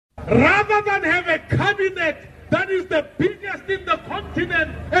rather than have a cabinet that is the biggest in the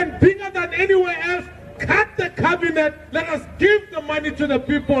continent and bigger than anywhere else, cut the cabinet, let us give the money to the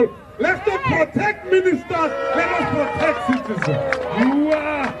people. Let's not protect ministers, let us protect citizens.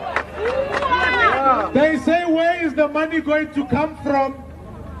 They say, where is the money going to come from?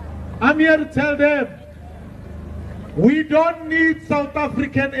 I'm here to tell them, we don't need South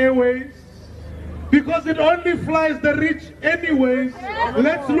African Airways because it only flies the rich anyways.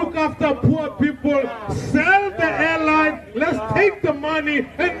 Let's look after poor people, sell the airline, let's take the money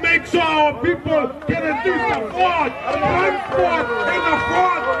and make sure our people can at least afford transport and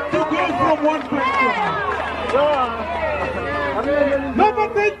afford to go from one place to another. No,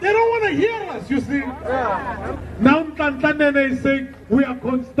 but they don't want to hear us, you see. Now Ntlantla is saying we are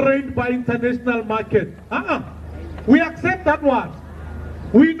constrained by international market. We accept that one.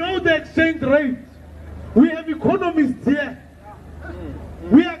 We know the exchange rate. We have economists here.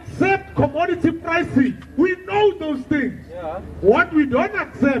 We accept commodity pricing. We know those things. What we don't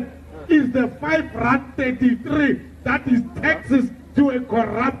accept is the 5 Rand 33 that is taxes to a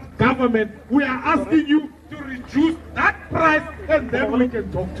corrupt government. We are asking you to reduce that price and then we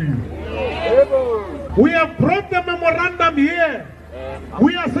can talk to you. We have brought the memorandum here.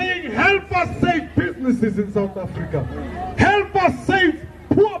 We are saying help us save businesses in South Africa. Help us save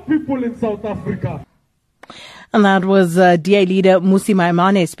poor people in South Africa. And that was DA leader Mmusi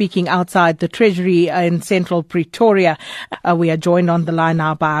Maimane speaking outside the Treasury in central Pretoria. We are joined on the line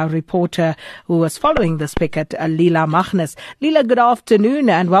now by our reporter who was following this picket, Lila Magnus. Lila, good afternoon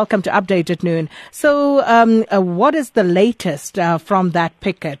and welcome to Update at Noon. So what is the latest from that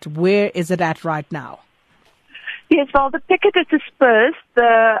picket? Where is it at right now? Yes, well, the picket is dispersed.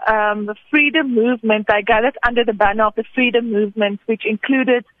 The Freedom Movement, they gathered under the banner of the Freedom Movement, which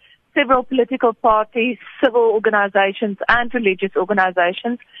included several political parties, civil organizations, and religious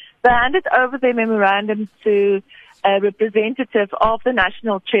organizations. They handed over their memorandum to a representative of the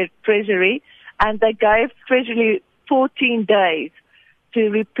National Treasury, and they gave Treasury 14 days to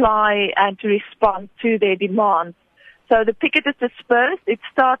reply and to respond to their demands. So the picket is dispersed. It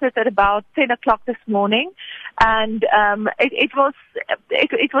started at about 10 o'clock this morning, and it was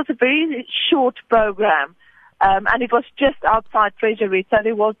a very short program. And it was just outside Treasury, so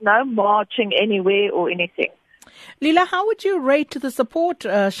there was no marching anywhere or anything. Lila, how would you rate the support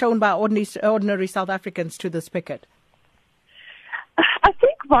shown by ordinary South Africans to this picket? I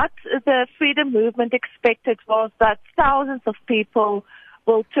think what the Freedom Movement expected was that thousands of people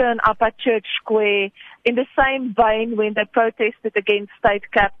will turn up at Church Square in the same vein when they protested against state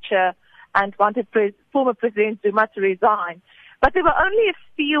capture and wanted former President Zuma to resign. But there were only a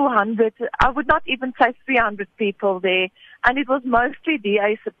few hundred, I would not even say 300 people there, and it was mostly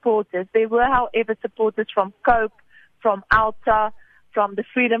DA supporters. There were, however, supporters from COPE, from ALTA, from the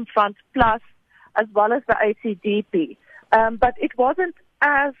Freedom Front Plus, as well as the ACDP. But it wasn't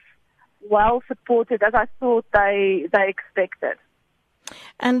as well supported as I thought they expected.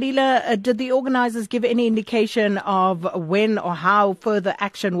 And Lila, did the organizers give any indication of when or how further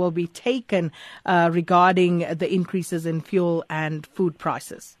action will be taken regarding the increases in fuel and food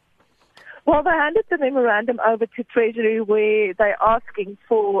prices? Well, they handed the memorandum over to Treasury where they're asking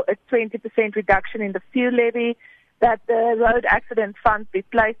for a 20% reduction in the fuel levy, that the road accident fund be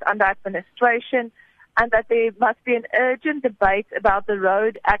placed under administration, and that there must be an urgent debate about the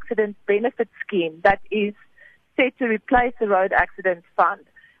road accident benefit scheme that is set to replace the road accident fund.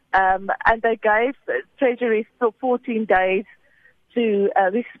 And they gave Treasury still 14 days to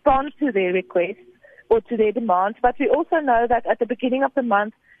respond to their requests or to their demands. But we also know that at the beginning of the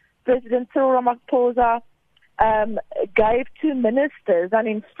month, President Cyril Ramaphosa gave to ministers an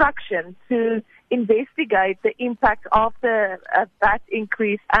instruction to investigate the impact of the VAT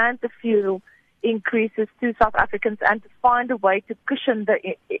increase and the fuel increases to South Africans and to find a way to cushion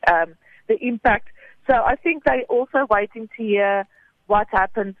the impact. So I think they're also waiting to hear what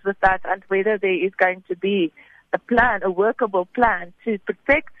happens with that and whether there is going to be a plan, a workable plan to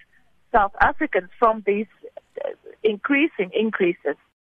protect South Africans from these increasing increases.